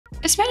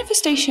Is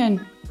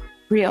manifestation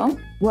real?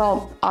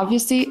 Well,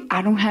 obviously,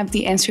 I don't have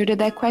the answer to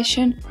that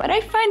question, but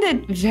I find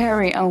it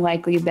very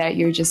unlikely that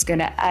you're just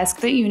gonna ask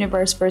the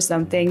universe for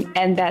something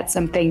and that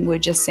something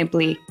would just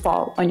simply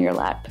fall on your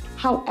lap.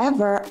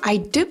 However, I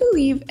do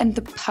believe in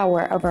the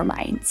power of our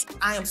minds.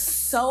 I am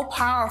so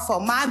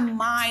powerful. My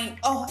mind,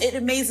 it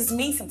amazes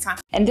me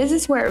sometimes. And this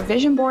is where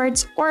vision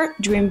boards or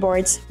dream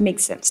boards make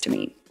sense to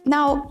me.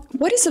 Now,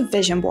 what is a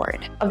vision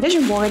board? A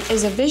vision board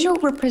is a visual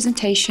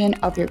representation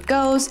of your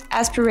goals,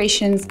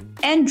 aspirations,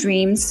 and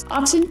dreams,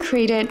 often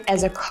created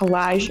as a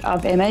collage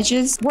of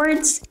images,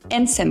 words,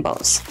 and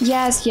symbols.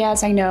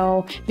 Yes, I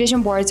know,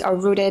 vision boards are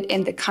rooted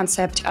in the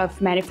concept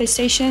of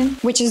manifestation,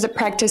 which is the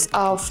practice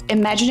of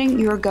imagining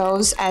your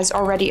goals as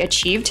already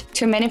achieved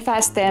to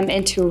manifest them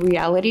into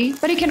reality,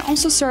 but it can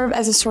also serve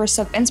as a source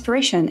of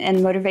inspiration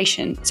and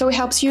motivation, so it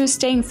helps you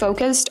staying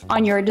focused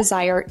on your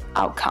desired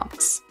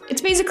outcomes.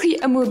 It's basically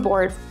a mood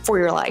board for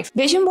your life.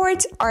 Vision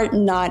boards are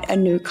not a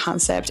new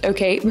concept,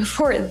 okay?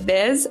 Before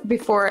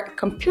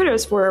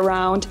computers were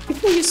around,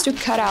 people used to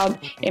cut out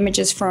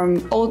images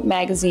from old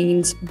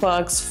magazines,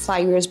 books,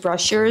 flyers,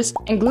 brochures,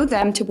 and glue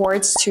them to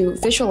boards to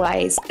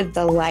visualize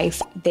the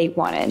life they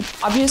wanted.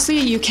 Obviously,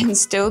 you can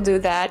still do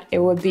that. It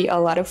would be a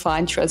lot of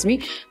fun, trust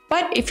me.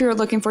 But if you're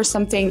looking for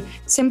something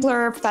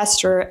simpler,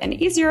 faster, and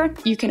easier,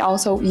 you can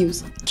also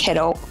use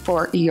Kittl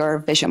for your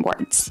vision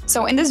boards.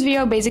 So in this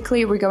video,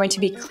 basically, we're going to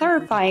be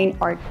clarifying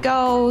our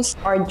goals,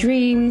 our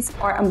dreams,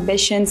 our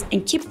ambitions,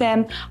 and keep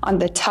them on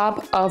the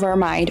top of our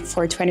mind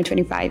for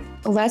 2025.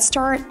 Let's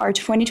start our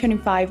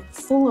 2025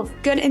 full of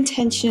good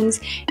intentions,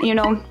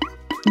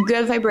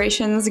 good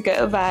vibrations,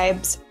 good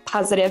vibes,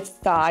 positive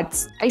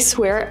thoughts. I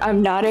swear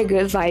I'm not a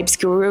good vibes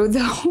guru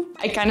though.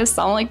 I kind of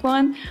sound like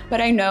one,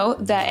 but I know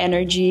that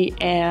energy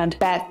and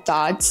bad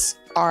thoughts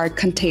are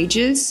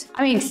contagious.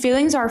 I mean,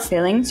 feelings are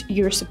feelings.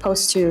 You're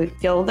supposed to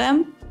feel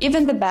them,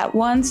 even the bad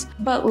ones,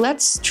 but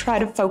let's try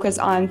to focus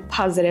on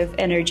positive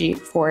energy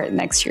for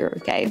next year,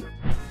 okay?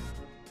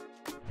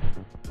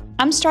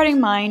 I'm starting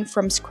mine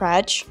from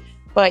scratch,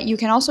 but you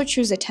can also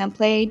choose a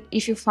template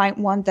if you find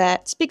one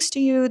that speaks to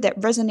you, that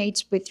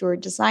resonates with your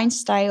design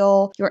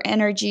style, your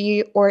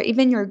energy, or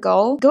even your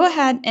goal. Go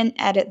ahead and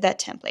edit that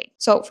template.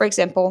 So for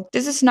example,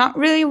 this is not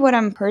really what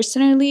I'm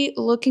personally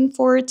looking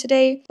for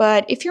today,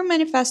 but if you're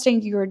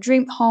manifesting your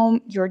dream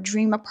home, your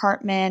dream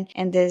apartment,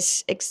 and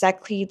this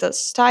exactly the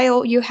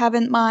style you have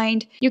in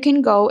mind, you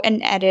can go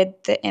and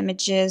edit the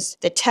images,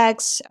 the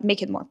text,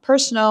 make it more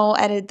personal,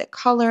 edit the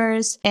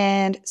colors,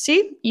 and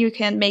see, you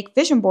can make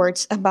vision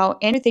boards about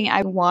anything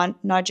I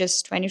want, not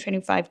just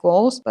 2025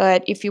 goals,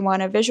 but if you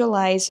want to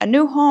visualize a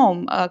new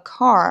home, a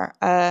car,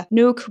 a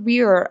new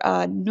career,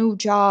 a new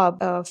job,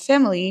 a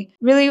family,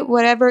 really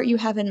whatever you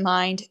have in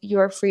mind,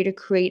 you're free to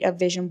create a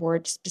vision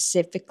board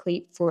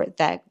specifically for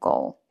that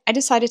goal. I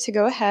decided to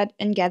go ahead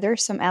and gather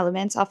some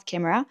elements off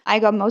camera. I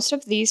got most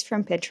of these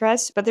from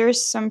Pinterest, but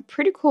there's some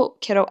pretty cool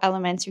Kittl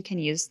elements you can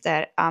use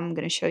that I'm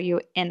going to show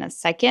you in a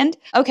second.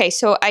 Okay,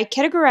 so I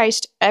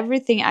categorized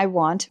everything I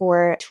want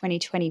for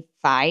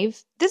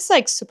 2025. This is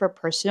like super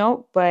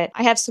personal, but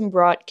I have some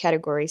broad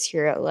categories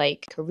here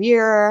like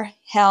career,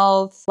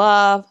 health,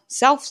 love,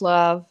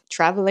 self-love,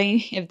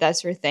 traveling, if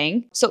that's your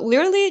thing. So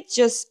literally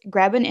just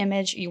grab an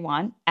image you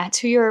want, add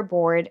to your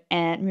board,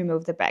 and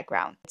remove the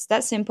background. It's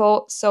that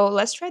simple. So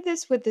let's try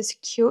this with this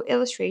cute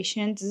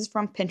illustration. This is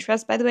from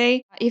Pinterest, by the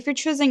way. If you're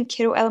choosing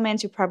Kittl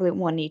elements, you probably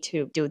won't need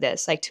to do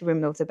this, like to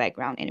remove the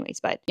background anyways,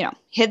 but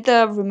hit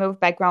the remove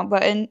background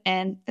button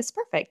and it's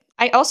perfect.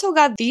 I also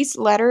got these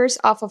letters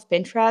off of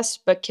Pinterest,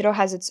 but Kittl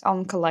has its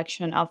own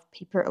collection of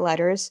paper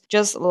letters.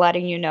 Just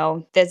letting you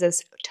know, this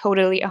is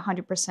totally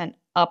 100%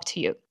 up to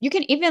you. You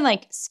can even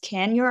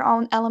scan your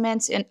own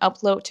elements and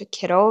upload to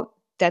Kittl.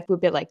 That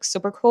would be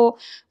super cool,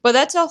 but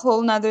that's a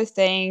whole nother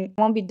thing.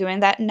 I won't be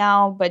doing that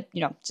now, but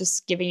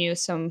just giving you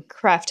some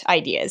craft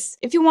ideas.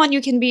 If you want,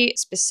 you can be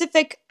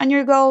specific on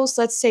your goals.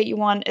 Let's say you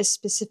want a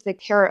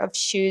specific pair of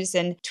shoes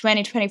in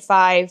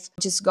 2025.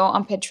 Just go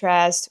on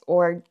Pinterest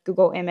or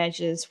Google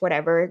Images,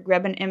 whatever,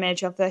 grab an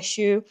image of that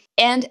shoe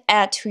and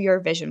add to your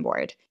vision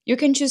board. You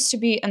can choose to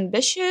be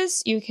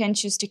ambitious, you can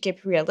choose to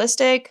keep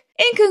realistic.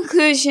 In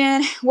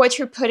conclusion, what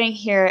you're putting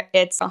here,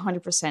 it's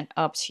 100%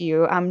 up to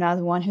you. I'm not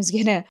the one who's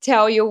gonna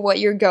tell you what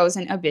your goals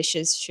and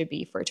ambitions should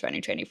be for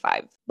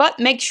 2025. But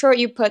make sure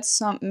you put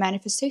some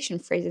manifestation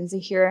phrases in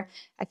here.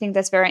 I think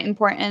that's very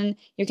important.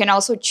 You can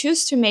also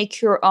choose to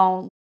make your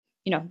own,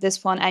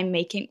 this one I'm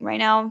making right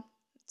now.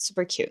 It's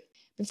super cute.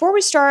 Before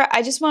we start,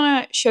 I just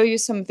want to show you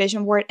some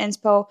vision board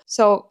inspo.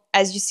 So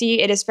as you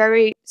see, it is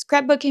very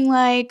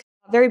scrapbooking-like.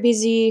 Very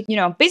busy,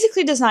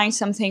 basically design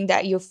something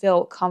that you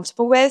feel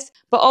comfortable with,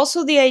 but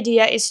also the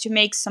idea is to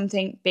make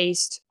something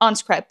based on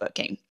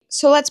scrapbooking.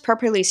 So let's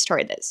properly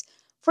start this.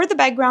 For the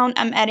background,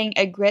 I'm adding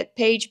a grid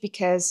page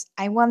because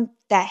I want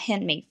that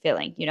handmade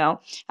feeling,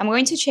 I'm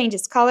going to change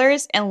its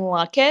colors and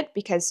lock it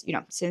because,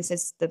 since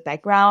it's the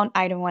background,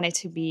 I don't want it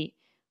to be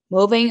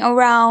moving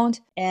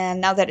around.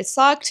 And now that it's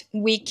locked,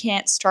 we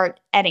can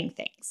start adding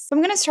things. So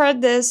I'm going to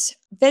start this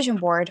vision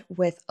board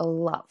with a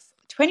love.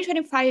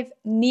 2025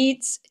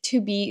 needs to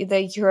be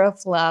the year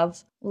of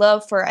love.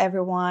 Love for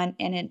everyone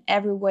and in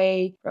every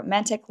way.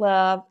 Romantic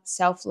love,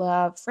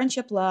 self-love,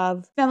 friendship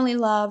love, family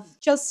love,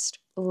 just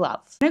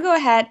love. I'm gonna go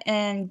ahead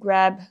and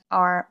grab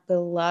our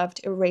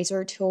beloved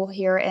eraser tool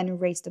here and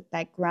erase the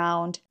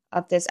background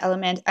of this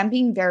element. I'm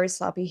being very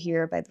sloppy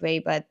here, by the way,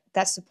 but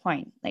that's the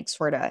point, like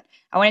sorta.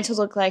 I want it to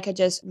look like I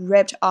just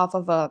ripped off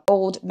of an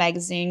old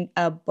magazine,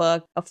 a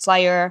book, a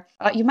flyer.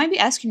 You might be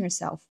asking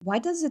yourself, why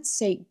does it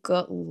say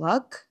good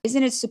luck?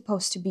 Isn't it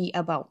supposed to be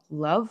about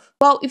love?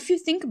 Well, if you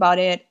think about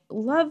it,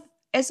 love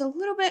is a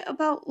little bit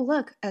about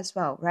luck as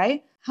well,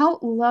 right? How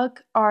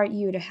luck are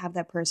you to have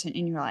that person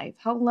in your life?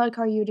 How luck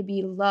are you to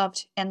be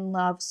loved and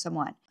love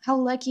someone? How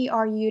lucky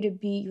are you to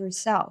be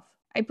yourself?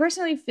 I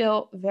personally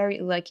feel very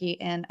lucky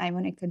and I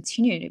want to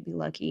continue to be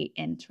lucky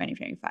in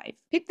 2025.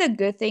 Pick the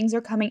good things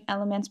or coming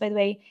elements, by the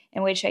way,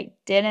 in which I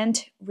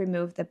didn't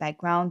remove the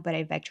background, but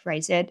I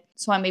vectorized it.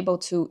 So I'm able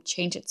to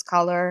change its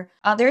color.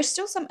 There's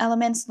still some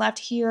elements left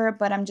here,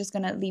 but I'm just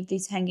going to leave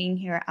these hanging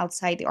here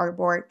outside the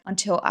artboard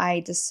until I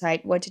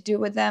decide what to do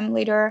with them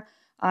later.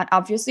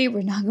 Obviously,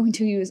 we're not going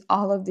to use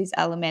all of these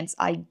elements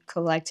I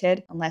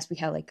collected unless we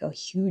have like a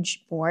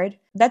huge board.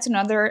 That's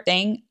another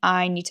thing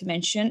I need to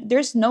mention.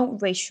 There's no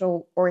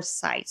ratio or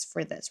size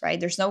for this, right?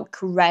 There's no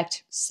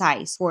correct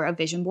size for a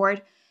vision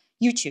board.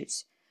 You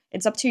choose.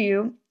 It's up to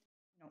you.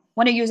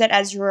 Want to use it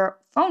as your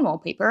phone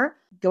wallpaper?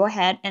 Go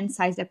ahead and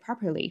size it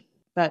properly.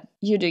 But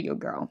you do you,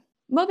 girl.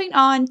 Moving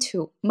on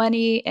to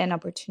money and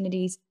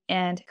opportunities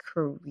and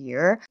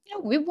career.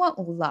 We want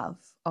love,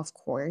 of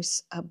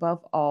course,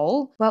 above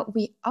all, but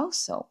we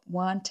also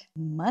want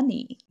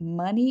money.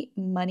 Money,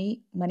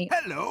 money, money.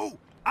 Hello,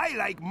 I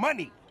like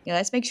money.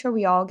 Let's make sure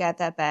we all get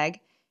that bag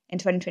in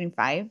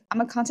 2025. I'm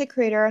a content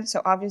creator,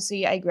 so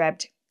obviously I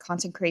grabbed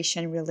content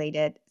creation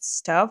related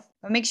stuff,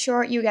 but make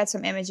sure you get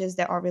some images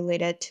that are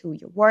related to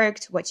your work,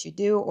 to what you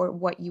do, or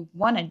what you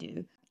want to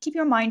do. Keep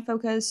your mind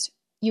focused.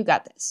 You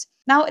got this.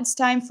 Now it's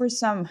time for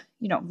some,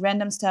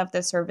 random stuff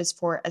that serves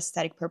for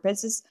aesthetic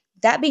purposes.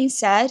 That being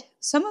said,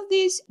 some of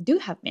these do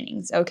have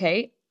meanings,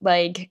 okay?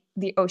 Like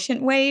the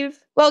ocean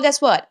wave. Well,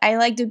 guess what? I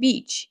like the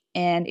beach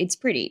and it's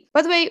pretty.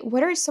 By the way,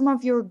 what are some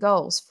of your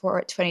goals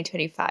for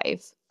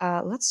 2025?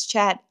 Let's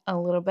chat a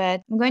little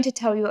bit. I'm going to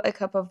tell you a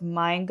couple of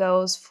my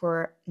goals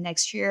for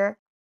next year.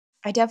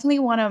 I definitely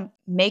want to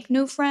make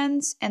new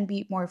friends and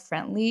be more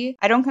friendly.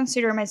 I don't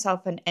consider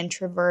myself an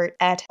introvert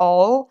at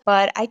all,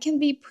 but I can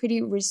be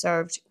pretty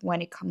reserved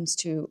when it comes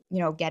to,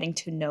 getting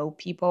to know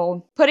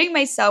people, putting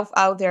myself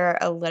out there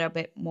a little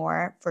bit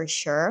more for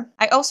sure.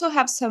 I also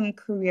have some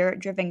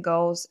career-driven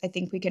goals. I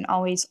think we can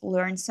always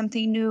learn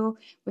something new.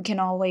 We can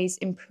always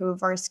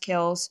improve our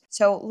skills.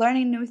 So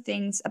learning new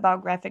things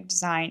about graphic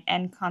design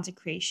and content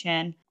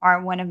creation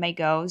are one of my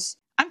goals.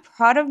 I'm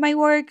proud of my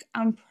work.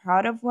 I'm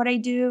proud of what I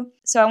do.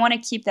 So I want to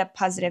keep that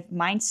positive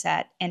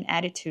mindset and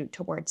attitude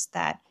towards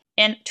that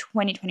in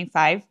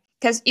 2025.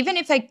 Because even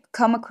if I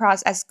come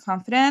across as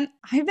confident,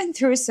 I've been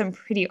through some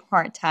pretty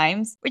hard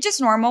times, which is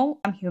normal.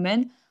 I'm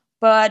human.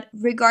 But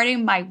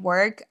regarding my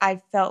work,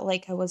 I felt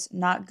like I was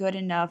not good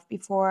enough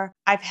before.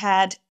 I've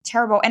had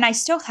terrible, and I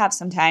still have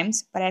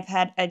sometimes, but I've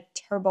had a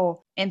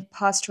terrible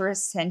imposter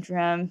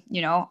syndrome,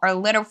 our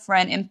little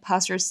friend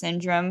imposter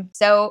syndrome.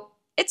 So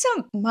it's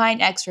a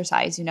mind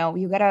exercise,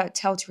 you gotta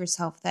tell to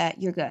yourself that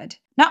you're good.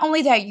 Not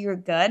only that you're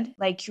good,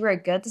 like you're a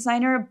good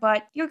designer,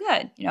 but you're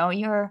good.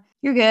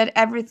 You're good.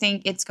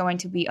 Everything it's going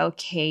to be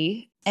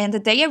okay. And the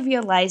day I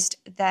realized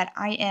that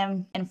I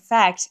am, in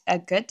fact, a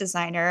good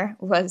designer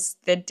was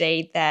the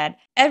day that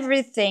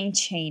everything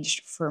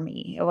changed for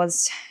me. It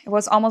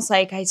was almost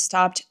like I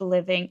stopped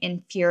living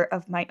in fear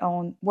of my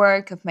own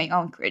work, of my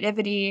own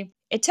creativity.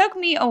 It took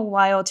me a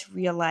while to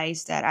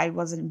realize that I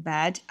wasn't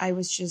bad. I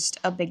was just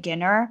a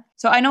beginner.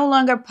 So I no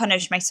longer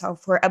punish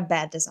myself for a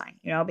bad design,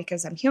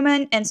 because I'm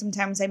human and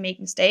sometimes I make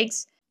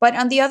mistakes. But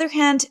on the other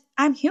hand,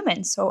 I'm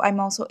human, so I'm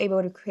also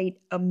able to create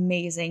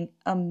amazing,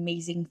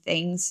 amazing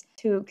things,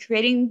 to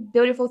creating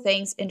beautiful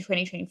things in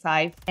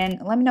 2025.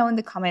 And let me know in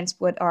the comments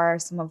what are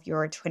some of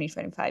your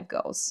 2025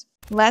 goals.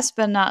 Last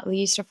but not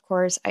least, of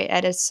course, I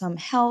added some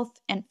health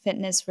and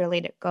fitness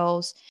related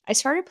goals. I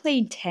started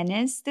playing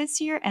tennis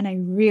this year and I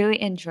really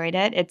enjoyed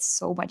it. It's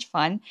so much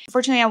fun.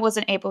 Unfortunately, I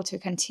wasn't able to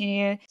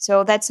continue.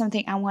 So that's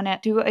something I want to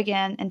do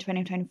again in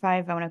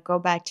 2025. I want to go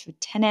back to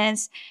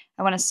tennis.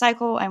 I want to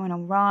cycle. I want to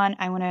run.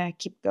 I want to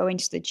keep going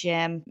to the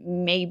gym.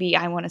 Maybe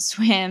I want to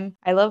swim.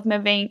 I love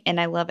moving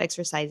and I love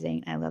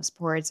exercising. I love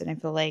sports. And I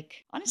feel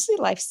like, honestly,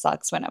 life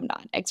sucks when I'm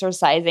not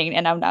exercising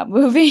and I'm not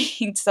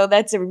moving. So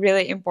that's a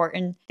really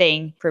important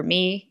thing for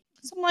me.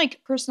 Some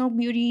like personal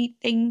beauty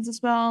things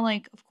as well.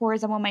 Like, of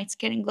course, I want my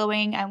skin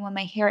glowing. I want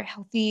my hair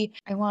healthy.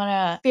 I want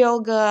to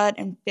feel good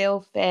and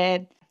feel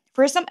fit.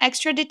 For some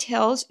extra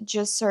details,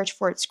 just search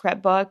for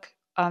scrapbook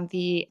on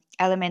the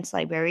Elements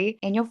library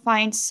and you'll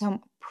find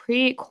some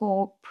pretty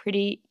cool,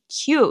 pretty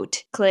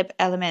cute clip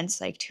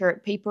elements like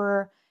tiered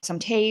paper, some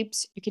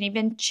tapes. You can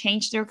even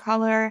change their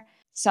color,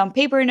 some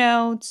paper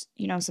notes,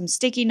 some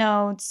sticky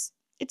notes.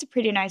 It's a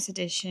pretty nice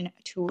addition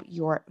to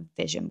your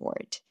vision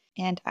board.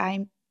 and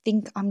I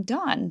think I'm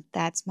done.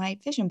 That's my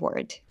vision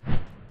board.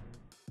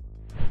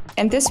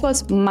 And this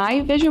was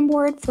my vision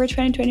board for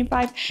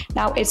 2025.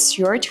 Now it's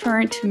your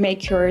turn to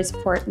make yours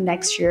for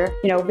next year.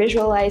 You know,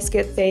 visualize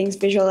good things,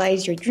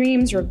 visualize your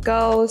dreams, your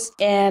goals,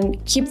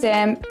 and keep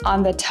them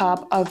on the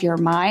top of your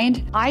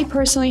mind. I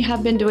personally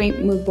have been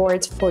doing mood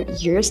boards for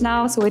years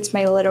now, so it's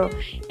my little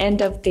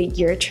end of the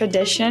year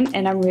tradition,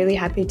 and I'm really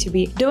happy to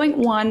be doing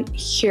one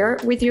here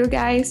with you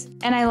guys.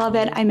 And I love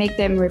it. I make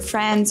them with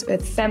friends,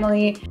 with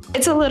family.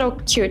 It's a little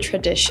cute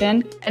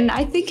tradition, and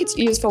I think it's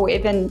useful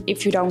even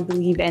if you don't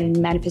believe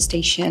in manifestation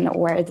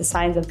or the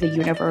signs of the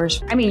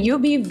universe. I mean, you'll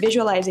be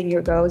visualizing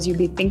your goals, you'll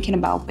be thinking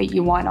about what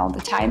you want all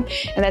the time,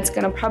 and that's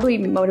gonna probably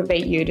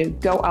motivate you to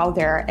go out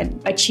there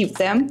and achieve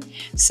them.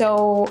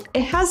 So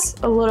it has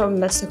a little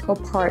mystical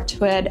part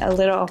to it, a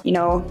little, you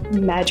know,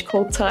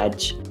 magical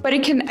touch. But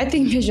it can, I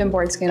think vision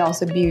boards can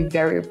also be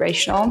very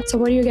rational. So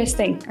what do you guys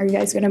think? Are you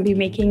guys gonna be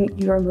making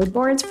your mood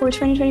boards for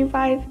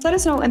 2025? Let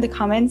us know in the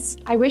comments.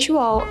 I wish you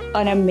all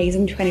an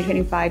amazing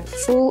 2025,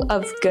 full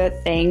of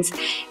good things,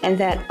 and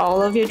that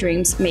all of your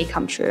dreams may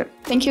come true.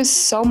 Thank you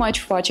so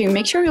much for watching.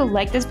 Make sure you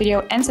like this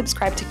video and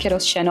subscribe to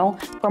Kittl's channel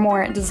for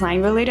more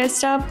design related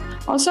stuff.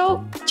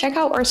 Also, check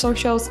out our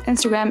socials,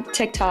 Instagram,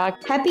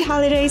 TikTok. Happy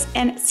holidays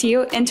and see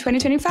you in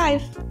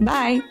 2025.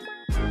 Bye.